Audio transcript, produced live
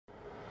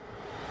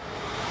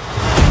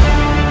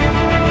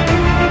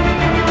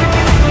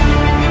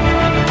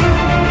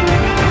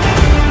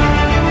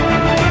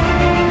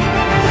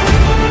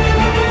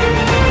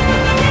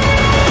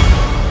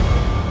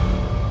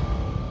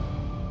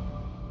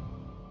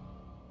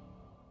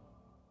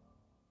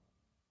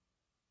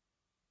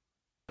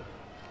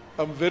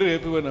I'm very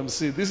happy when I'm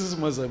seeing. This is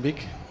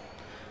Mozambique.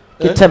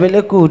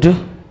 Kitabele kudu.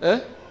 Eh?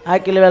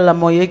 Akilebela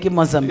moye ki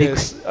Mozambique.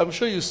 Yes, I'm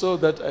sure you saw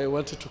that I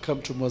wanted to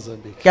come to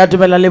Mozambique. Ke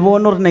atumela le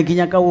bono re ne ke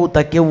nyaka o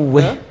ta ke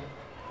uwe.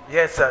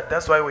 Yes, sir.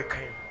 That's why we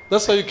came.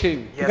 That's why you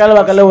came? Yes, Ka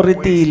lebaka le o because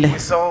retile. we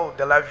saw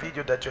the live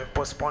video that you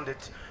postponed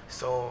it,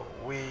 so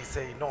we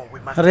say no, we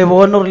must. Re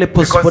bone re le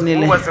Because we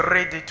postponele. was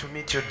ready to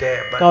meet you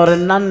there, but Ka re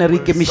nna ne re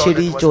we saw that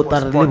it ikemišeditše o was ta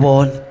re le postponed.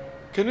 bone.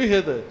 Can you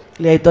hear that?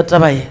 Le a itota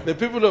bae. The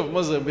people of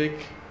Mozambique,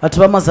 Batho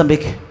ba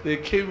Mozambique they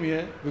came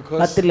here ba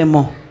because tile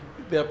mo.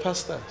 they are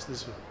pastors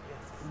this way.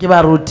 Ke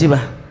baruti ba.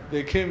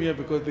 They came here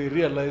because they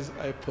realized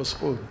I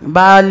postponed.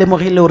 Ba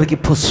lemogile hore ke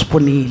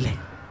postponele.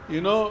 You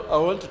know, I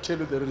want to tell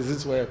you the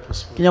reasons why I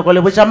postponed. Ke nyako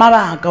le botša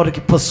mabaka hore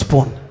ke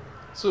postpone.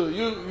 So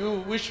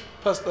which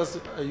pastors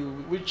are you?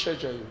 Which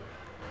church are you?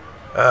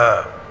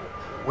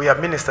 We are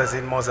ministers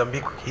in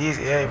Mozambique. He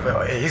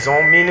have his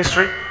own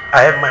ministry.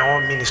 I have my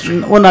own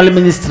ministry. O na le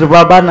ministry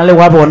ba ba na le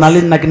wa bona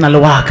le nna ke na le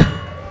wa ka.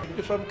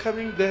 If I'm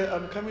coming there,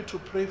 I'm coming to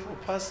pray for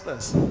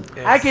pastors.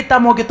 A ke ta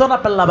mo ke to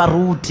rapella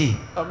baruti.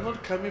 I'm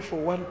not coming for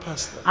one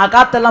pastor. A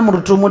ka tela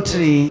moruti o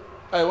motho.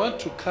 I want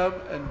to come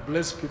and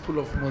bless people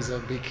of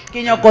Mozambique.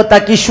 Ke nyako ta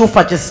ke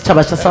šofatše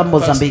setšhaba sa sa And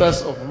Mozambique.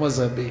 pastors of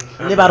Mozambique.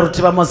 Le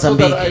baruti ba So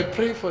that I Mozambique.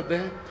 pray for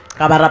them,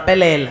 Ka ba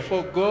rapelela.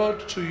 for God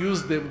to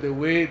use them the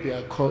way they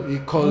are called. He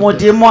called them.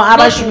 Modimo a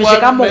ba Not šomiše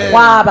ka one man.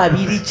 mokgwa ba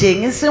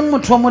biditšeng e seng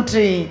motho o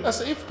motho. I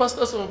say, if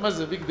pastors of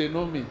Mozambique, they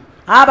know me,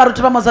 Ha baruti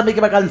ba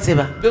Mozambique ba ka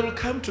ntseba they will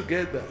come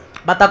together.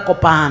 ba ta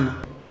kopana.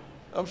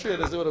 I'm sure you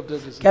understand what I'm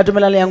telling you. Ke a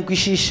dumela le yang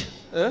kwešiša.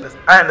 Eh?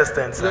 I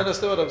understand, You sir.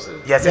 understand what I'm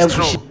saying? Yes, Yeah, it's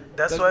we true.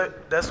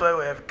 That's why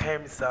we have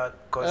came, sir.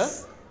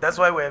 Because that's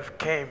why we have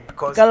came,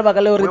 because Ka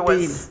lebaka le we hore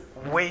was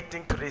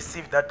waiting to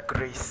receive that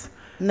grace.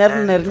 Ne re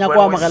And ne re nyaka when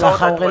ho we amogela saw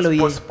that kgaogelo was ye.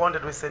 postponed,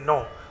 we said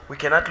no, we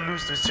cannot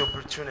lose this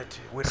opportunity.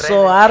 We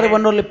So ran ha and re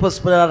came bone le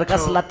postponela re ka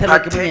se to lathelwe ke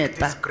partake this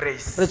menyetla.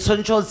 grace. Re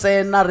tshwanetse ho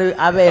tsena re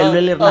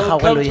abelwe le rena I'll come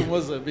kgaogelo to ye.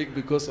 Mozambique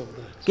because of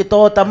that. Ke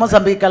tota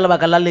Mozambique ka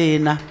lebaka la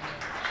lena.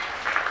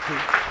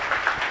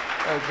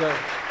 Okay.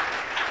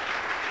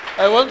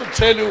 I want to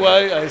tell you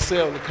why I say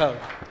I will come.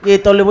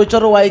 Ke to le botsa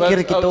hore why ke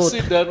re But ke I'll tota.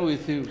 sit down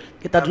with you.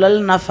 Ke ta dula le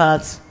nna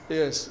fatshe.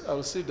 Yes,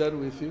 I'll sit down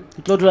with you.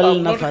 Ke tlo dula le I'm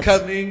nna not fatshe.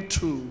 coming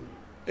to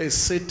a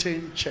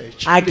certain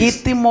church. A ke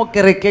Please. te mo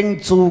kerekeng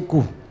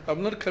tsuku.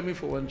 I'm not coming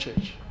for one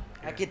church.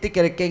 A ke te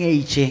kerekeng e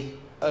itšeng.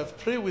 I've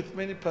prayed with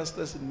many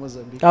pastors in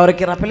Mozambique, Ka gore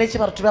ke rapeletše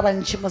batho ba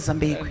bantši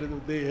Mozambique.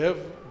 and they have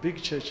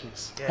big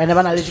churches. Yes, Ene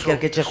ba na le it's true.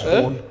 dikereke tše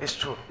kgolo. It's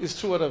true. It's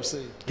true what I'm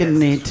saying. Ke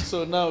nnete.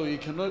 So now you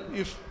cannot,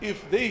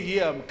 if they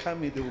hear I'm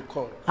coming, they will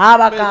call. Ha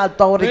ba ka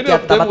twa gore Many ke a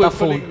of them taba were ta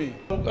calling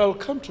phone. me. I'll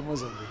come to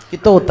Mozambique.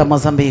 Ke tota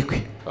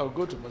Mozambique. I'll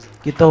go to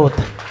Mozambique. Ke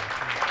tota.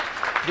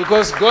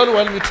 Because God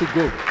wants me to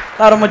go.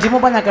 Ka gore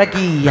modimo ba nyaka ke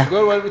iya.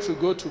 God wants me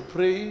to go to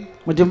pray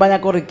Modimo ba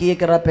nyaka gore ke ye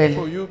ke rapele.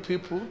 for you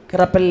people. Ke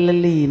rapelele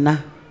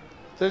lena.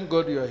 Thank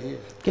God you are here.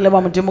 Ke leba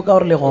modimo ka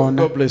gore le gona.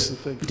 God bless you.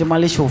 Thank you. Modimo a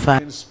le šofa.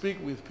 And speak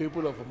with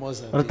people of Re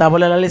Mozambique. ta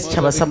bolela le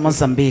setšhaba sa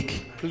Mozambique.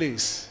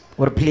 Please.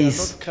 Gore We are please.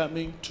 not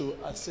coming to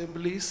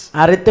assemblies.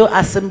 A re teo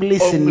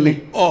assemblies Only.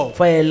 nne. All.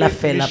 Fela Faith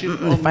fela. mission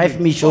only. Five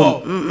mission.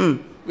 All.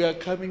 We are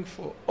coming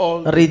for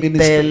all Re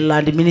ministry.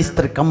 tela di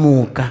ministry ka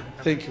moka.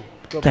 Thank you.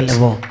 God Ke bless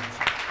you. lebo.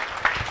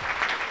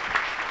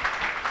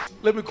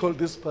 Let me call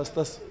these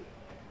pastors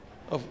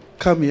of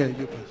come here,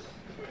 you pastor.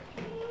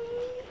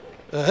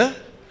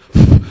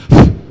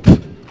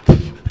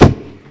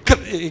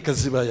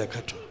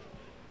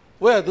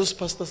 Where are those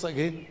pastors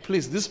again?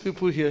 Please, these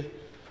people here,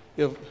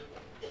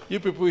 you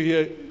people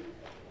here,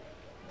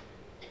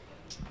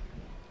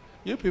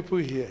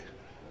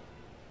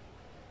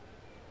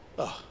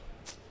 Oh.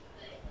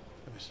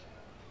 Let me see.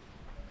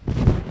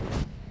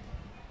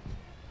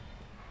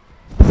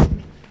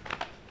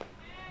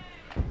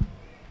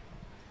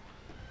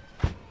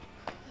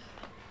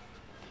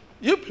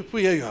 You people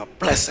here, you are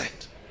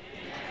blessed.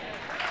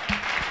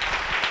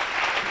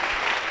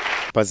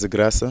 Paz e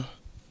graça,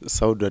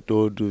 saúdo a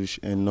todos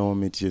em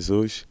nome de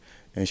Jesus,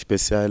 em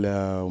especial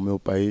ao meu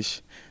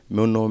país.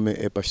 Meu nome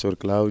é Pastor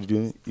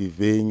Cláudio e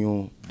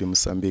venho de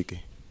Moçambique.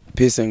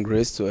 Peace and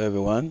grace to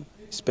everyone,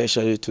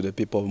 especially to the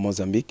people of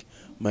Mozambique.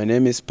 My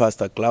name is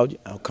Pastor Cláudio.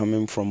 I'm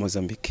coming from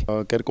Mozambique.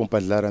 Quero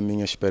compartilhar a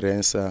minha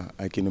experiência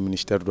aqui no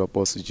Ministério do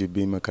Apóstolo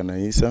GB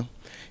Makananisa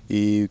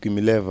e o que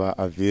me leva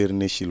a vir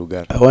neste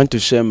lugar. I want to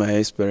share my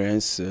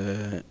experience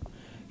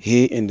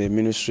here in the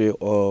ministry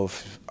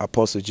of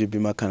Apostle GB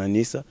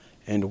Makananisa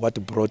and what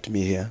brought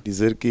me here.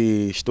 Dizer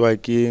que estou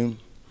aqui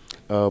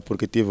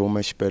porque tive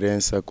uma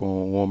experiência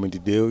com um homem de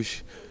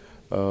Deus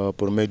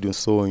por meio de um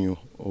sonho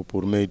ou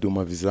por meio de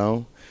uma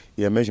visão,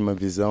 e a mesma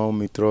visão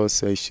me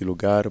trouxe a este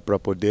lugar para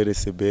poder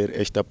receber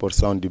esta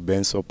porção de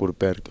bênção por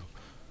perto.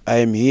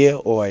 I am here,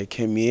 or I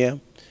came here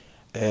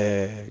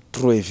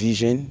through a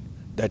vision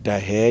that I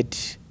had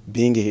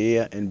being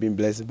here and being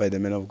blessed by the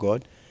man of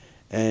God,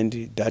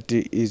 and that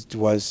it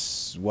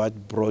was what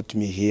brought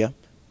me here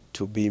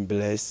to be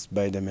blessed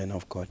by the man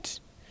of God,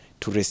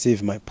 to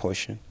receive my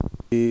portion.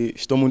 E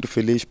estou muito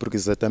feliz porque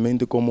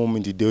exatamente como o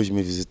homem de Deus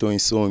me visitou em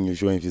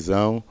sonhos ou em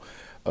visão,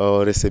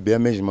 recebi a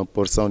mesma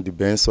porção de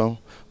bênção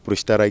por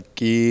estar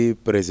aqui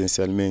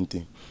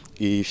presencialmente.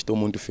 E estou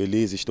muito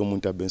feliz, estou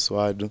muito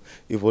abençoado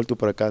e volto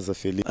para casa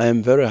feliz. I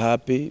am very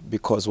happy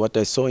because what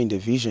I saw in the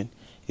vision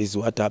is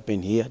what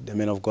happened here. The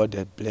man of God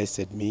had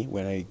blessed me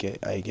when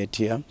I get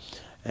here.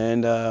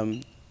 And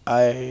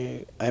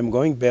I am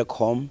going back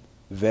home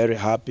very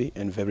happy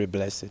and very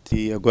blessed.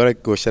 E agora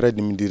gostaria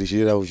de me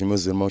dirigir aos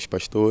meus irmãos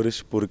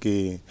pastores,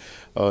 porque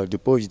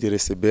depois de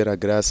receber a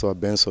graça ou a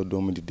bênção do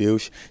homem de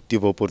Deus,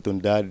 tive a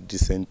oportunidade de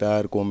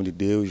sentar com o homem de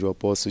Deus, o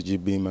apóstolo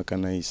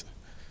Makananisa.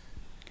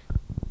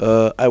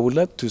 I would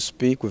like to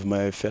speak with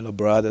my fellow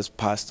brothers,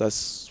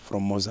 pastors from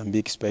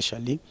Mozambique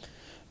especially,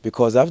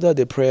 because after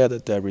the prayer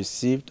that I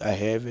received, I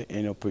have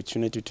an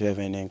opportunity to have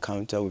an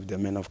encounter with the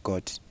man of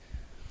God.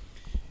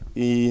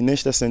 E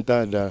nesta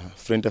sentada,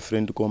 frente a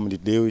frente com o homem de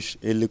Deus,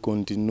 ele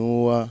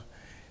continua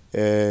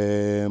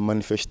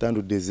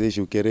manifestando o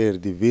desejo, o querer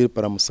de vir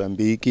para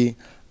Moçambique,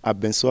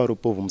 abençoar o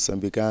povo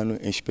moçambicano,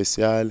 em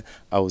especial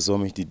aos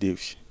homens de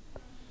Deus.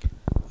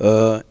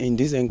 In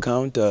this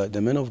encounter, the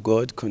man of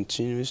God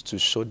continues to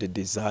show the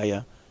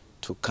desire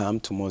to come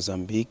to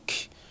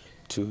Mozambique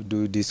to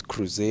do this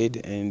crusade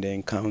and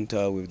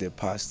encounter with the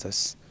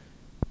pastors.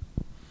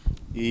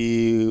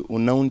 E o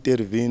não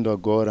ter vindo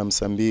agora a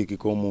Moçambique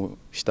como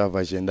estava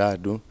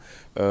agendado,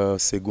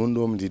 segundo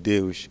o homem de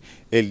Deus,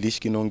 ele diz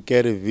que não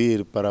quer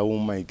vir para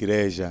uma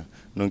igreja,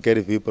 não quer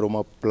vir para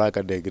uma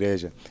placa da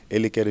igreja,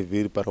 ele quer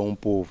vir para um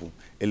povo,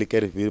 ele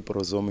quer vir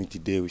para os homens de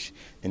Deus.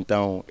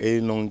 Então,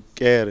 ele não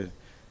quer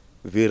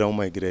vir a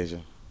uma igreja.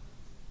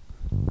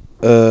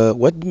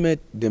 What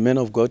made the man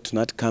of God to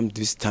not come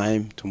this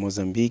time to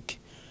Mozambique?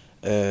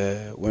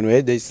 When we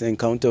had this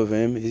encounter with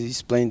him, he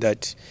explained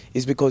that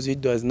it's because he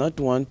does not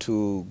want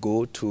to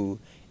go to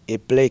a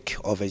plaque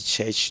of a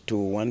church, to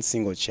one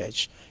single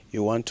church. He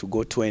wants to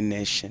go to a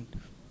nation,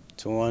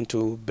 to want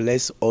to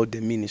bless all the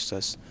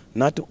ministers,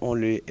 not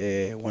only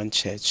one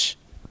church.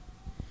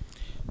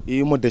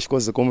 E uma das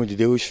coisas como de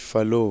Deus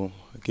falou,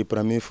 que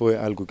para mim foi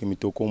algo que me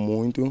tocou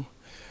muito,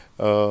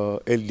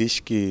 ele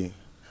diz que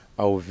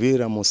ao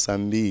vir a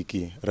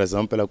Moçambique,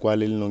 razão pela qual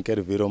ele não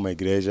quer vir a uma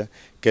igreja,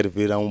 quer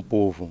vir a um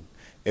povo,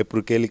 é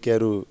porque ele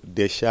quer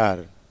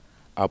deixar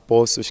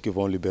apóstolos que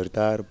vão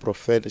libertar,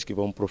 profetas que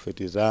vão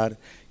profetizar,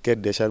 quer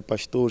deixar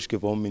pastores que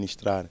vão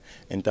ministrar.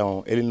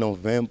 Então, ele não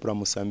vem para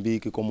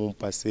Moçambique como um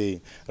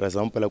passeio,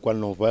 razão pela qual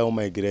não vai a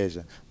uma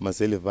igreja, mas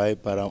ele vai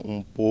para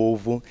um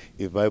povo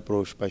e vai para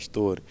os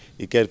pastores.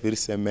 E quer vir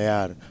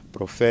semear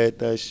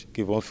profetas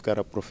que vão ficar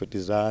a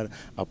profetizar,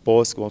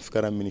 apóstolos que vão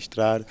ficar a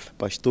ministrar,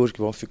 pastores que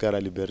vão ficar a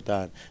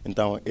libertar.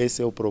 Então,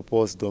 esse é o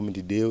propósito do homem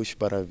de Deus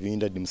para a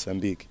vinda de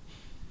Moçambique.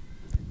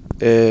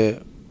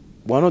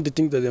 One of the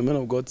things that the man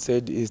of God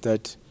said is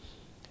that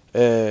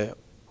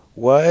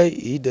why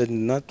he does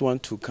not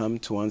want to come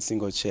to one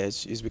single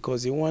church is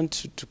because he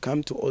wants to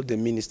come to all the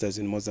ministers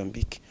in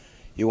Mozambique.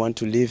 He wants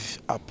to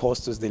leave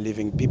apostles, the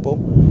living people.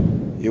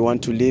 He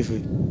wants to leave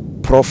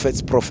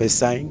prophets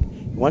prophesying.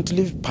 He wants to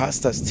leave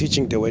pastors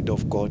teaching the word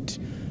of God.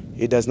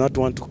 He does not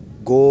want to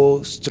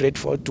go straight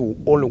forward to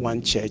all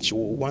one church. He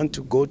wants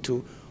to go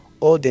to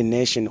all the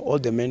nation, all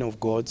the men of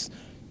God,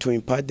 to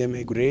impart them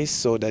a grace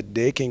so that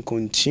they can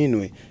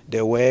continue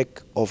the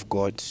work of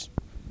God.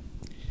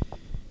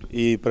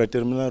 E para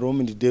terminar, o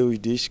homem de Deus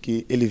diz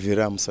que ele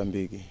virá a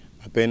Moçambique.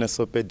 Apenas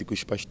só pede que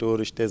os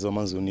pastores estejam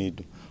mais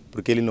unidos,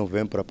 porque ele não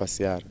vem para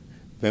passear,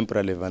 vem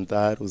para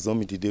levantar os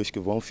homens de Deus que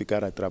vão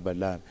ficar a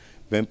trabalhar,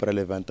 vem para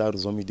levantar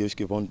os homens de Deus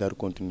que vão dar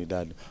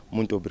continuidade.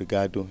 Muito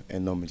obrigado, em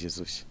nome de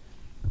Jesus.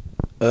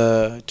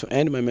 To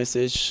end my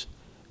message,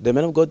 the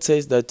man of God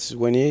says that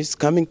when he's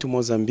coming to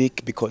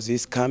Mozambique, because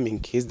he's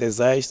coming, his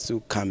desires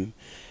to come.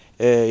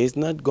 He's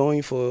not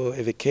going for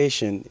a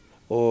vacation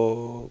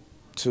or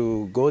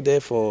to go there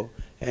for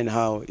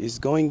anyhow. He's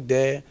going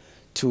there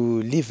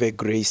to live a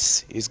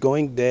grace. He's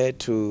going there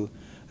to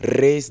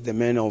raise the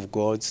men of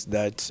God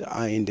that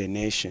are in the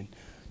nation.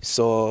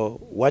 So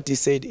what he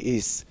said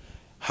is,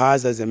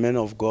 us as a man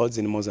of God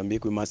in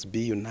Mozambique, we must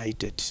be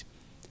united.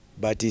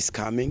 But he's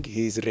coming,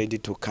 he's ready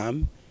to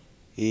come.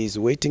 He's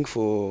waiting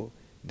for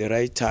the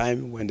right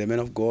time when the men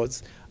of God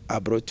are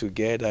brought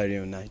together and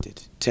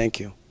united. Thank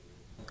you.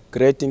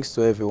 Greetings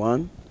to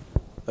everyone.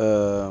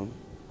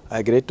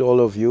 I greet all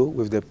of you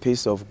with the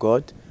peace of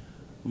God.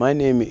 My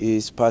name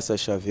is Pastor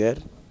Xavier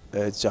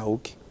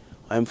Jauk.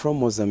 I'm from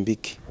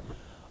Mozambique.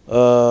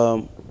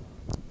 In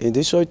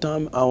this short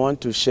time, I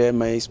want to share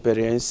my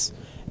experience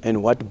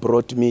and what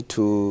brought me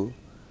to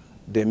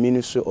the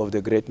ministry of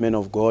the great man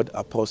of God,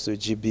 Apostle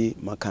G.B.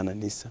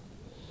 Makananisa.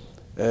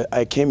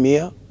 I came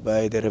here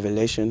by the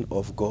revelation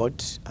of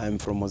God. I'm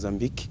from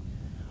Mozambique.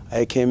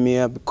 I came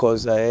here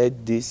because I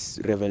had this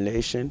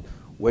revelation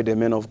where the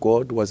man of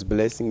God was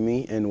blessing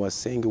me and was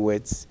saying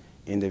words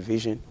in the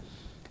vision.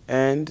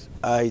 And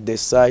I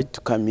decided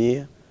to come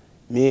here.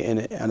 Me and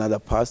another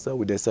pastor,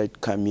 we decided to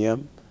come here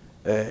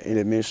in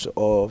the ministry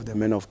of the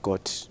man of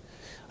God.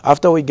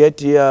 After we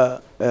get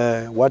here,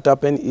 what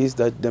happened is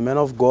that the man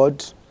of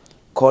God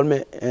called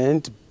me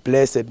and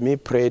blessed me,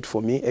 prayed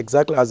for me,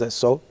 exactly as I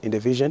saw in the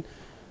vision.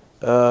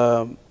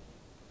 After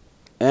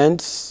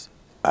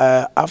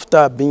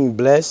being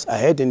blessed, I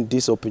had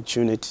this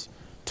opportunity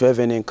to have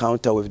an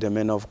encounter with the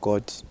man of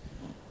God.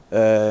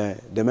 The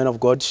man of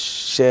God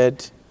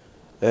shared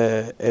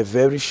a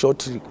very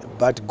short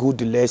but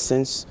good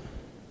lessons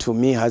to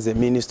me as a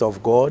minister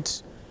of God.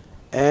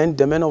 And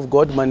the man of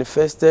God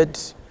manifested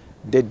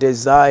the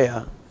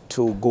desire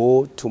to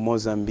go to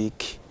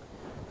Mozambique.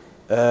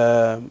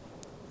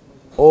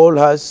 All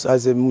us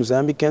as a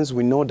Mozambicans,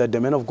 we know that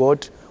the man of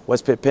God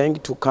was preparing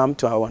to come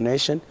to our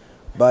nation,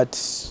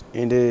 but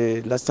in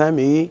the last time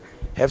he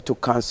had to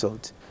cancel.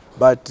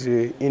 But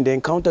in the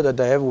encounter that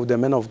I have with the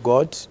man of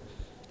God,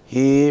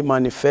 he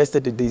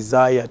manifested the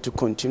desire to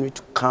continue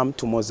to come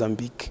to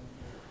Mozambique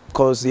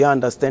because he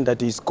understands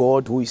that it's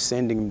God who is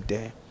sending him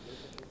there.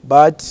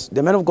 But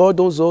the man of God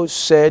also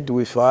shared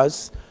with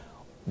us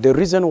the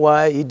reason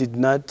why he did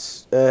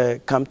not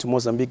come to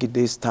Mozambique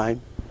this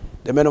time.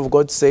 The man of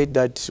God said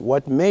that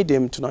what made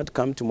him to not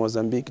come to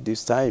Mozambique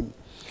this time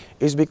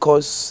is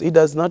because he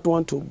does not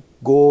want to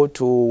go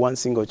to one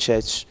single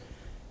church.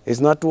 He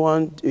does not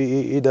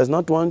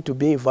want to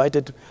be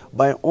invited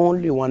by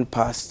only one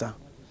pastor.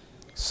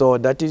 So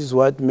that is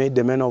what made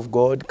the man of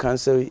God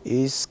cancel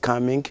his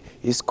coming,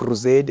 his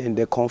crusade and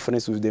the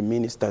conference with the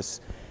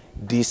ministers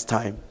this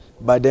time.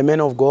 But the man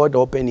of God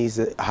opened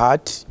his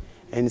heart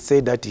and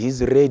said that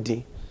he's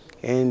ready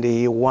and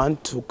he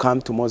wants to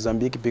come to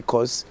Mozambique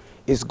because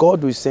it's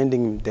God who is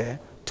sending him there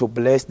to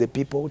bless the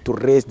people, to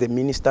raise the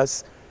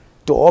ministers,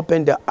 to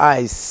open the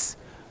eyes,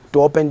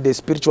 to open the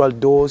spiritual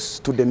doors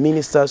to the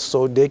ministers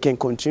so they can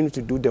continue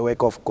to do the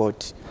work of God.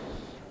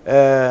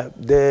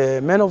 The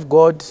man of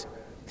God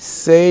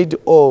said,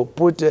 or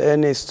put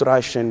an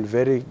instruction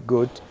very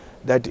good,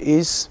 that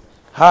is,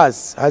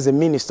 as a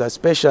minister,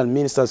 special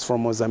ministers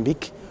from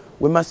Mozambique,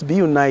 we must be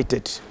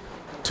united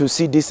to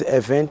see this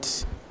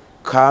event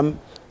come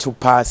to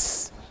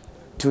pass,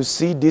 to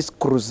see this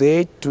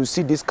crusade, to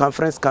see this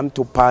conference come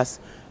to pass.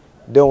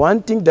 The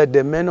one thing that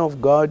the man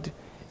of God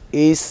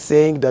is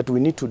saying that we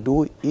need to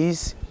do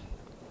is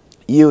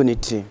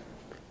unity.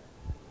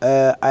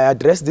 I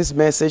address this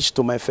message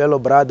to my fellow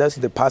brothers,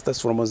 the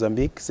pastors from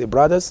Mozambique. Say,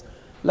 brothers,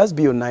 let's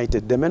be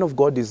united. The man of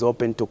God is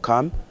open to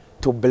come,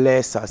 to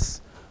bless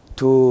us,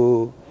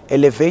 to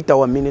elevate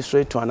our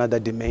ministry to another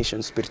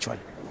dimension spiritually.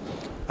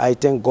 I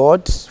thank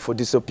God for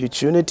this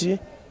opportunity.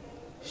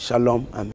 Shalom. Amen.